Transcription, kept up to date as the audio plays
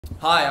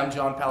Hi, I'm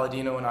John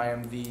Palladino, and I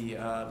am the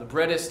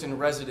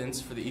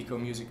librettist-in-residence for the Eco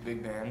Music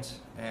Big Band.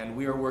 And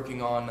we are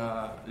working on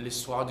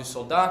L'Histoire du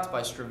Soldat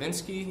by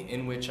Stravinsky,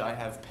 in which I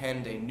have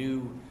penned a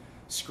new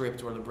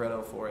script or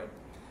libretto for it.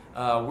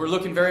 We're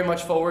looking very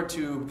much forward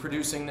to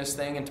producing this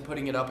thing and to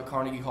putting it up at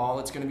Carnegie Hall.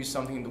 It's going to be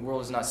something the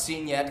world has not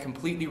seen yet,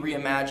 completely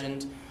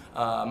reimagined,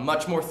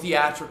 much more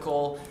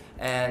theatrical,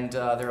 and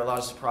there are a lot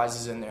of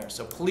surprises in there.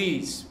 So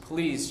please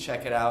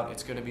check it out.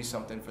 It's going to be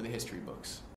something for the history books.